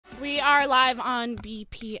We are live on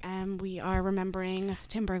BPM. We are remembering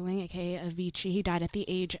Tim Bergling, a.k.a. Avicii. He died at the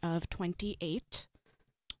age of 28.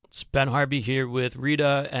 It's Ben Harvey here with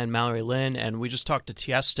Rita and Mallory Lynn, and we just talked to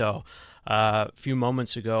Tiesto a few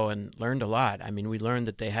moments ago and learned a lot. I mean, we learned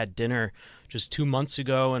that they had dinner just 2 months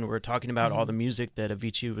ago, and we're talking about all the music that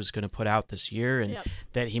Avicii was going to put out this year, and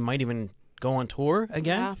that he might even go on tour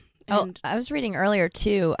again. Yeah. Oh, I was reading earlier,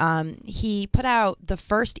 too. He put out the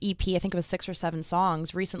first EP, I think it was 6 or 7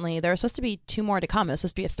 songs recently. There was supposed to be 2 more to come. It was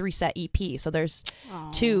supposed to be a 3-set EP. So there's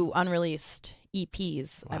 2 unreleased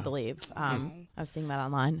EPs, I believe. I was seeing that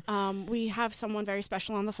online. We have someone very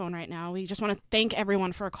special on the phone right now. We just want to thank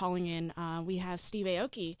everyone for calling in. We have Steve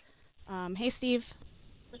Aoki. Hey, Steve.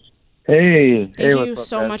 Hey. Thank you what's up,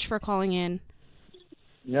 so guys? much for calling in.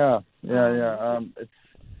 Yeah.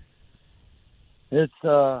 It's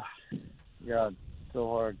so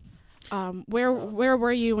hard. Where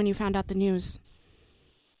were you when you found out the news?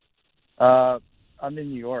 I'm in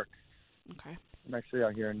New York. Okay. I'm actually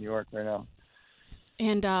out here in New York right now.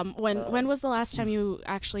 And when was the last time you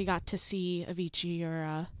actually got to see Avicii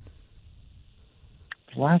or?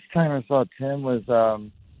 Last time I saw Tim was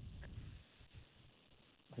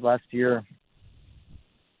last year.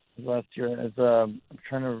 I'm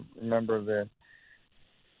trying to remember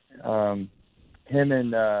him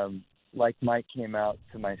and Like Mike came out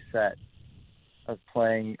to my set. I was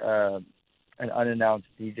playing an unannounced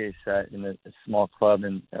DJ set in a small club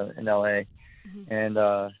in LA, and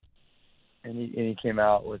he came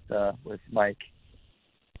out with Mike.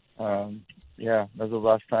 That was the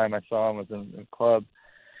last time I saw him, was in the club.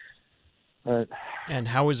 But, and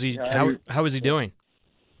how is he? How is he doing?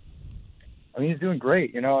 I mean, he's doing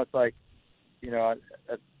great. It's like, when I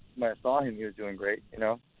saw him, he was doing great.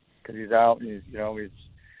 Because he's out and he's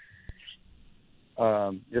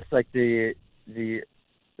just like the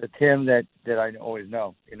Tim that I always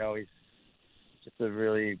know. He's just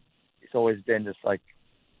he's always been just like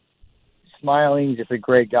smiling, just a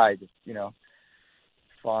great guy, just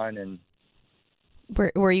fun. And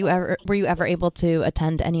were you ever able to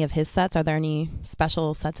attend any of his sets? Are there any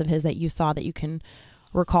special sets of his that you saw that you can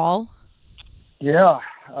recall? Yeah.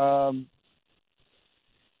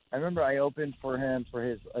 I remember I opened for him for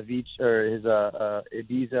his Avicii or his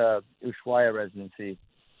Ibiza Ushuaia residency,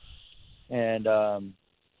 and it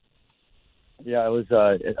was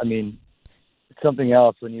I mean, it's something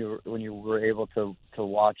else when you were able to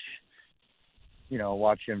watch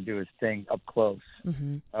him do his thing up close.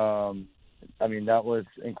 I mean, that was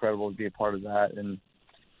incredible to be a part of that, and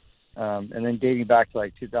then dating back to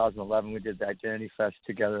like 2011, we did the Identity Fest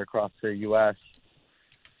together across the U.S.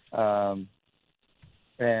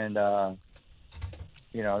 And that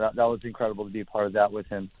was incredible to be a part of that with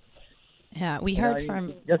him. Yeah, we heard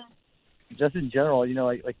from just in general,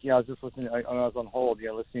 I was just listening when I was on hold,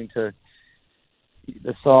 listening to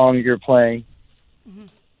the song you're playing.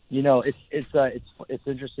 It's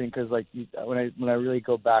interesting because when I really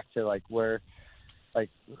go back to what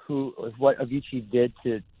Avicii did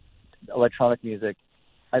to electronic music,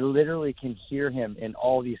 I literally can hear him in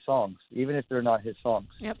all these songs, even if they're not his songs.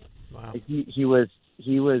 Yep. Wow. He's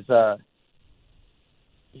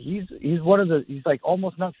one of the, he's like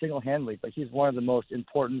almost not single-handedly, but he's one of the most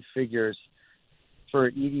important figures for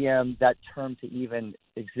EDM, that term to even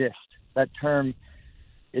exist. That term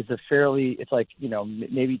is it's like,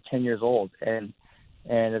 maybe 10 years old, and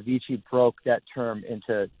Avicii broke that term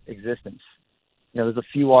into existence. There's a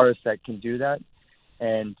few artists that can do that,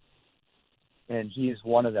 and he's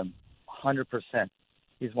one of them, 100%.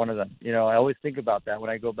 He's one of them. I always think about that when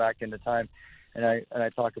I go back into time, and I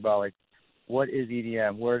talk about what is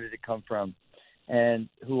EDM, where did it come from, and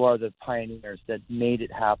who are the pioneers that made it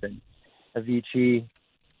happen. Avicii,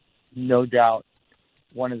 no doubt,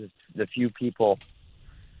 one of the few people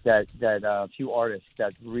few artists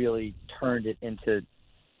that really turned it into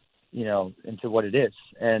what it is.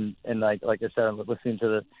 And like I said, I'm listening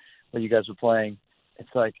to what you guys were playing.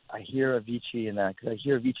 It's like I hear Avicii in that, because I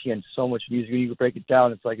hear Avicii in so much music. When you break it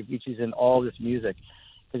down, it's like Avicii's in all this music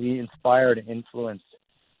because he inspired and influenced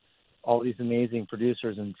all these amazing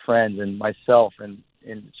producers and friends and myself, and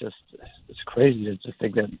it's crazy to just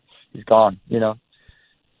think that he's gone.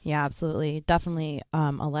 Yeah, absolutely, definitely a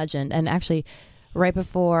legend. And actually, right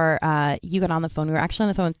before you got on the phone, we were actually on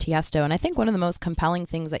the phone with Tiesto, and I think one of the most compelling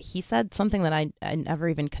things that he said, something that I never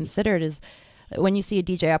even considered, is when you see a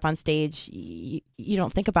DJ up on stage, you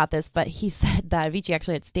don't think about this, but he said that Avicii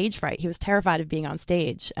actually had stage fright. He was terrified of being on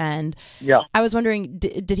stage. And yeah, I was wondering,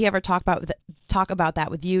 did he ever talk about that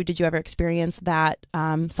with you? Did you ever experience that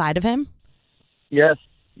side of him? Yes,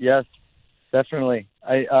 definitely.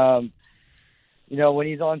 When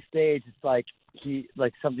he's on stage, it's like he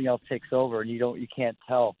like something else takes over and you can't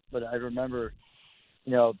tell. But I remember,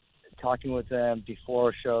 talking with them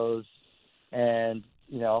before shows, and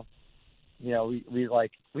we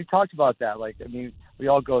talked about that. Like, I mean, we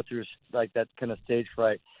all go through like that kind of stage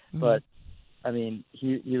fright, but I mean,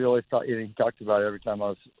 he always he talked about it every time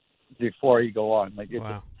before you go on. Like,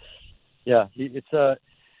 Wow.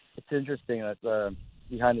 It's interesting that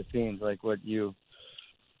behind the scenes, like what you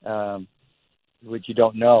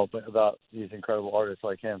don't know, but about these incredible artists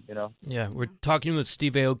like him, Yeah, we're talking with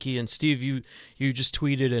Steve Aoki, and Steve, you just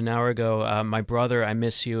tweeted an hour ago, "My brother, I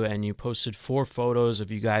miss you," and you posted 4 photos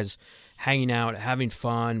of you guys hanging out, having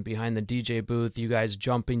fun behind the DJ booth, you guys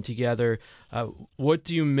jumping together. What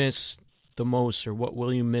do you miss the most, or what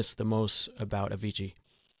will you miss the most about Avicii?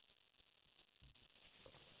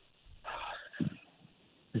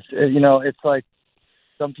 It's like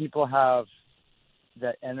some people have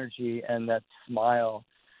that energy and that smile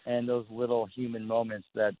and those little human moments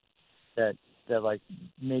that like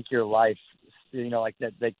make your life, like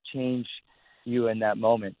that change you in that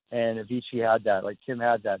moment. And Avicii had that, like Tim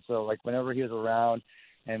had that. So like whenever he was around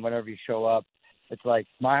and whenever he show up, it's like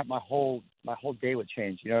my whole day would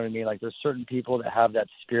change. You know what I mean? Like there's certain people that have that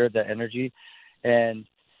spirit, that energy. And,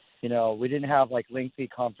 we didn't have like lengthy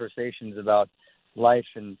conversations about life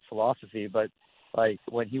and philosophy, but like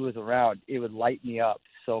when he was around, it would light me up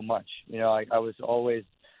so much. I was always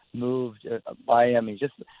moved by him. He's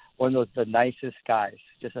just one of the nicest guys,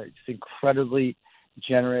 just incredibly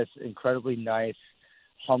generous, incredibly nice,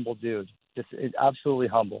 humble dude, just absolutely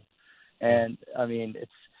humble. And I mean,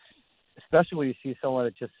 it's especially when you see someone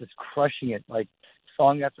that just is crushing it, like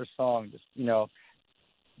song after song, just,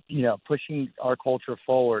 pushing our culture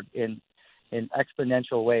forward in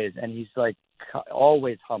exponential ways. And he's like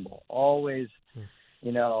always humble, always,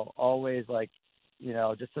 always like,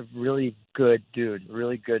 just a really good dude,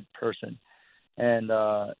 really good person. And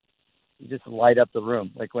he just light up the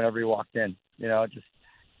room, like whenever he walked in, just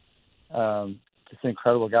an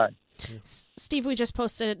incredible guy. Steve, we just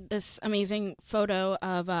posted this amazing photo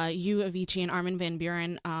of you, Avicii, and Armin van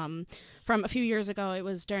Buuren from a few years ago. It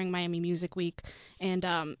was during Miami Music Week, and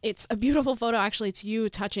it's a beautiful photo. Actually, it's you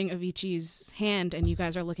touching Avicii's hand, and you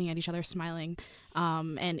guys are looking at each other, smiling,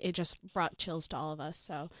 and it just brought chills to all of us.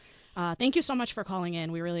 So thank you so much for calling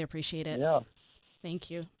in. We really appreciate it. Yeah. Thank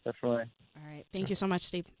you. Definitely. All right. Thank you so much,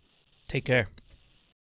 Steve. Take care.